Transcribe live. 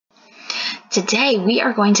Today we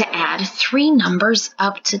are going to add three numbers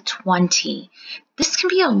up to 20. This can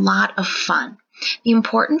be a lot of fun. The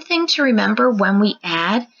important thing to remember when we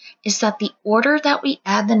add is that the order that we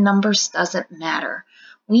add the numbers doesn't matter.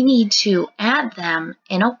 We need to add them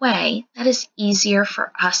in a way that is easier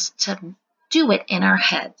for us to do it in our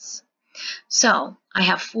heads. So I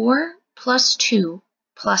have 4 plus 2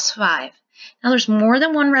 plus 5. Now there's more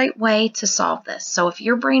than one right way to solve this. So if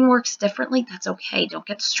your brain works differently, that's okay. Don't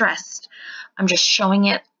get stressed. I'm just showing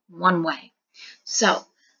it one way. So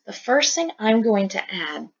the first thing I'm going to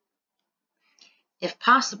add, if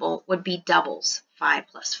possible, would be doubles. 5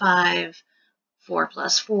 plus 5, 4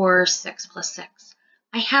 plus 4, 6 plus 6.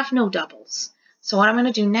 I have no doubles. So what I'm going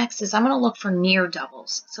to do next is I'm going to look for near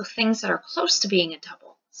doubles. So things that are close to being a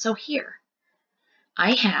double. So here,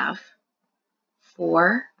 I have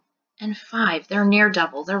 4 and 5. They're near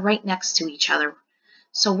double. They're right next to each other.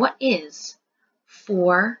 So what is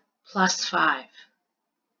 4 plus 5?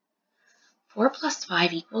 4 plus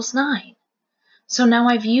 5 equals 9. So now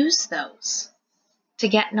I've used those to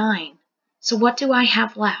get 9. So what do I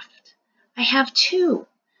have left? I have 2.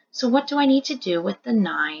 So what do I need to do with the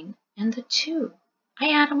 9 and the 2? I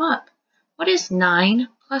add them up. What is 9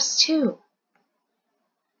 plus 2?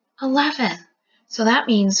 11. So that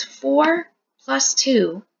means 4 plus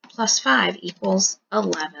 2 plus 5 equals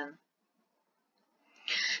 11.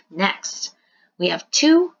 Next, we have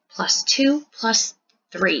 2 plus 2 plus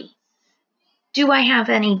 3. Do I have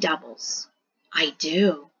any doubles? I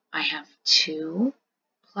do. I have 2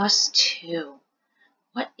 plus 2.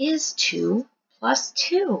 What is 2 plus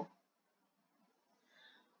 2?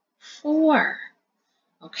 4.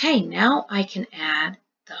 Okay, now I can add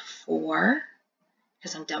the 4,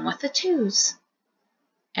 because I'm done with the 2's,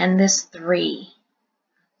 and this 3.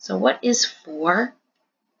 So what is 4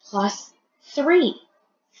 plus 3?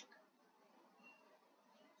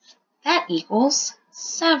 That equals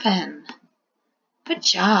 7. Good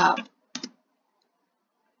job.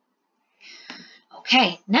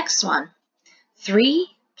 Okay, next one. 3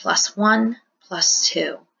 plus 1 plus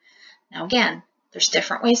 2. Now again, there's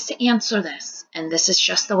different ways to answer this, and this is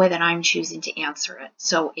just the way that I'm choosing to answer it.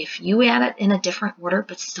 So if you add it in a different order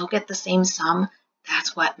but still get the same sum,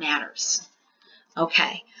 that's what matters.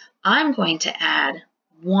 Okay, I'm going to add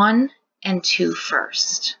 1 and 2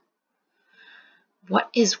 first. What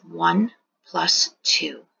is 1 plus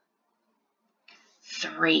 2?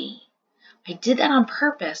 3. I did that on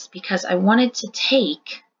purpose because I wanted to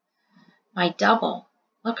take my double.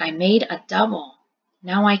 Look, I made a double.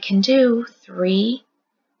 Now I can do 3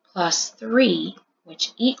 plus 3,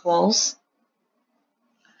 which equals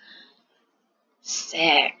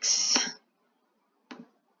 6.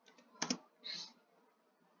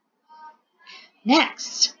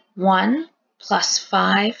 Next, 1 plus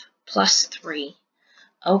 5 plus 3.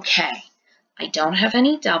 Okay, I don't have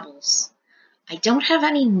any doubles. I don't have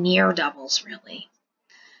any near doubles, really.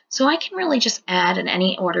 So I can really just add in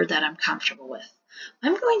any order that I'm comfortable with.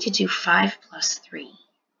 I'm going to do 5 plus 3.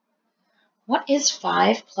 What is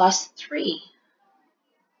 5 plus 3?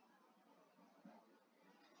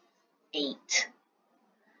 8.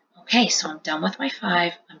 Okay, so I'm done with my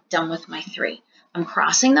 5. I'm done with my 3. I'm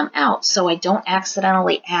crossing them out so I don't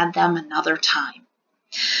accidentally add them another time.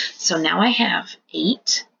 So now I have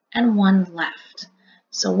 8 and 1 left.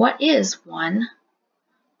 So what is 1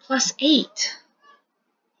 plus 8?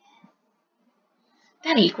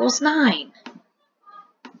 That equals 9.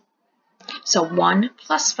 So 1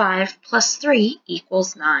 plus 5 plus 3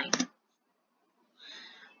 equals 9.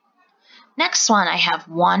 Next one, I have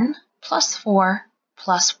 1 plus 4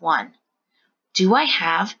 plus 1. Do I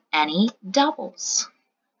have any doubles?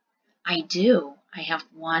 I do. I have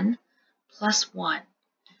 1 plus 1.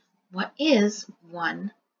 What is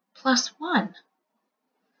 1 plus 1?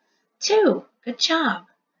 2. Good job.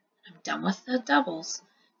 I'm done with the doubles.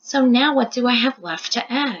 So now what do I have left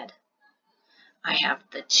to add? I have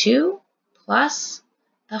the 2 plus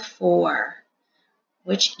the 4,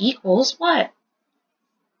 which equals what?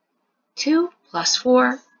 2 plus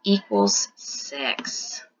 4 equals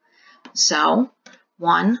 6. So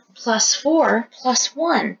 1 plus 4 plus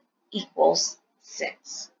 1 equals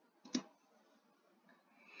 6.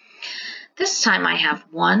 This time I have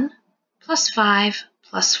 1 plus 5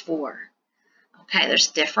 plus 4. Okay, there's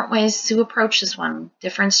different ways to approach this one,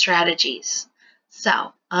 different strategies.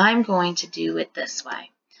 So I'm going to do it this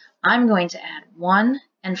way. I'm going to add 1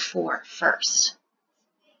 and 4 first.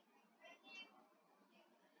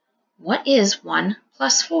 What is 1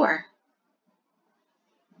 plus 4?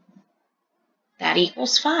 That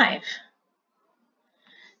equals 5.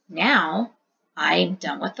 Now I'm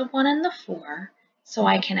done with the 1 and the 4, so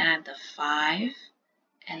I can add the 5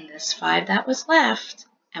 and this 5 that was left.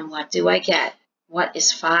 And what do I get? What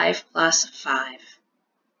is 5 plus 5?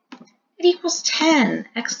 It equals 10.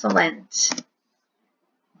 Excellent.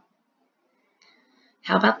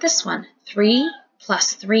 How about this one? 3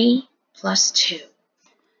 plus 3 plus 2.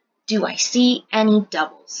 Do I see any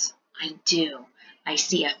doubles? I do. I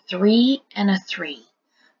see a 3 and a 3.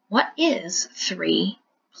 What is 3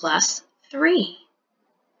 plus 3?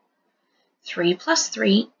 3 plus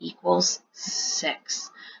 3 equals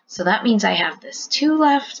 6. So that means I have this 2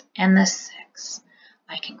 left and this 6.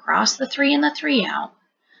 I can cross the 3 and the 3 out.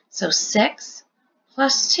 So 6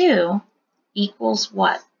 plus 2 equals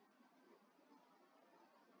what?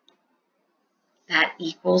 That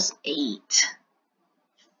equals 8.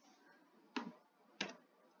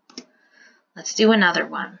 Let's do another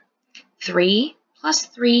one. 3 plus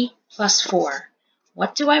 3 plus 4.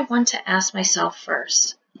 What do I want to ask myself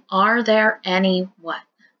first? Are there any what?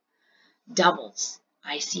 Doubles.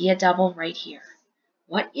 I see a double right here.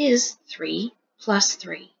 What is 3 plus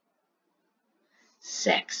 3?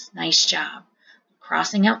 6. Nice job.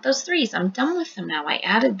 Crossing out those 3's. I'm done with them now. I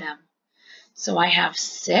added them. So I have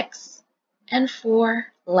 6 and 4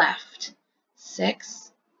 left.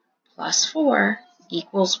 6 plus 4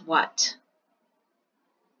 equals what?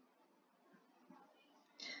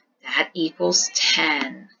 That equals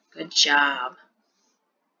 10. Good job.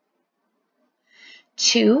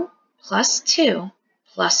 2 plus 2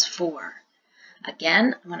 plus 4.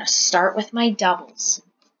 Again, I'm going to start with my doubles.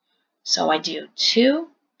 So I do 2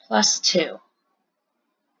 plus 2.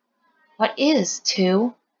 What is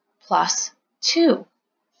 2 plus 2?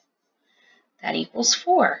 That equals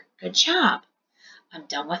 4. Good job. I'm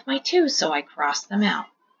done with my 2, so I cross them out.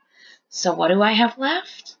 So what do I have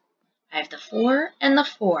left? I have the 4 and the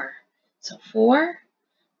 4. So 4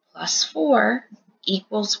 plus 4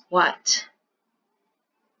 equals what?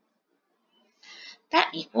 That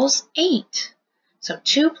equals 8. So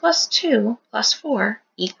 2 plus 2 plus 4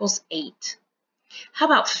 equals 8. How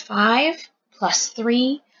about 5 plus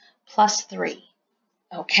 3 plus 3?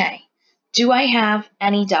 Okay. Do I have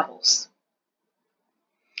any doubles?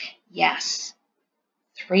 Yes.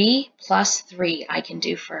 3 plus 3 I can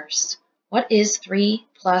do first. What is 3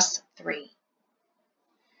 plus 3?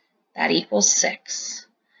 That equals 6.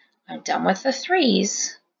 I'm done with the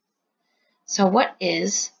 3's. So what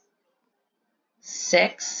is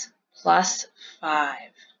 6 plus 5?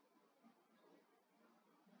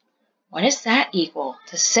 What does that equal?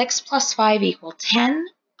 Does 6 plus 5 equal 10,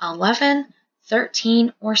 11,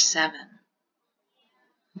 13, or 7?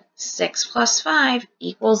 6 plus 5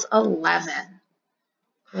 equals 11.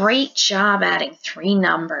 Great job adding 3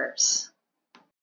 numbers.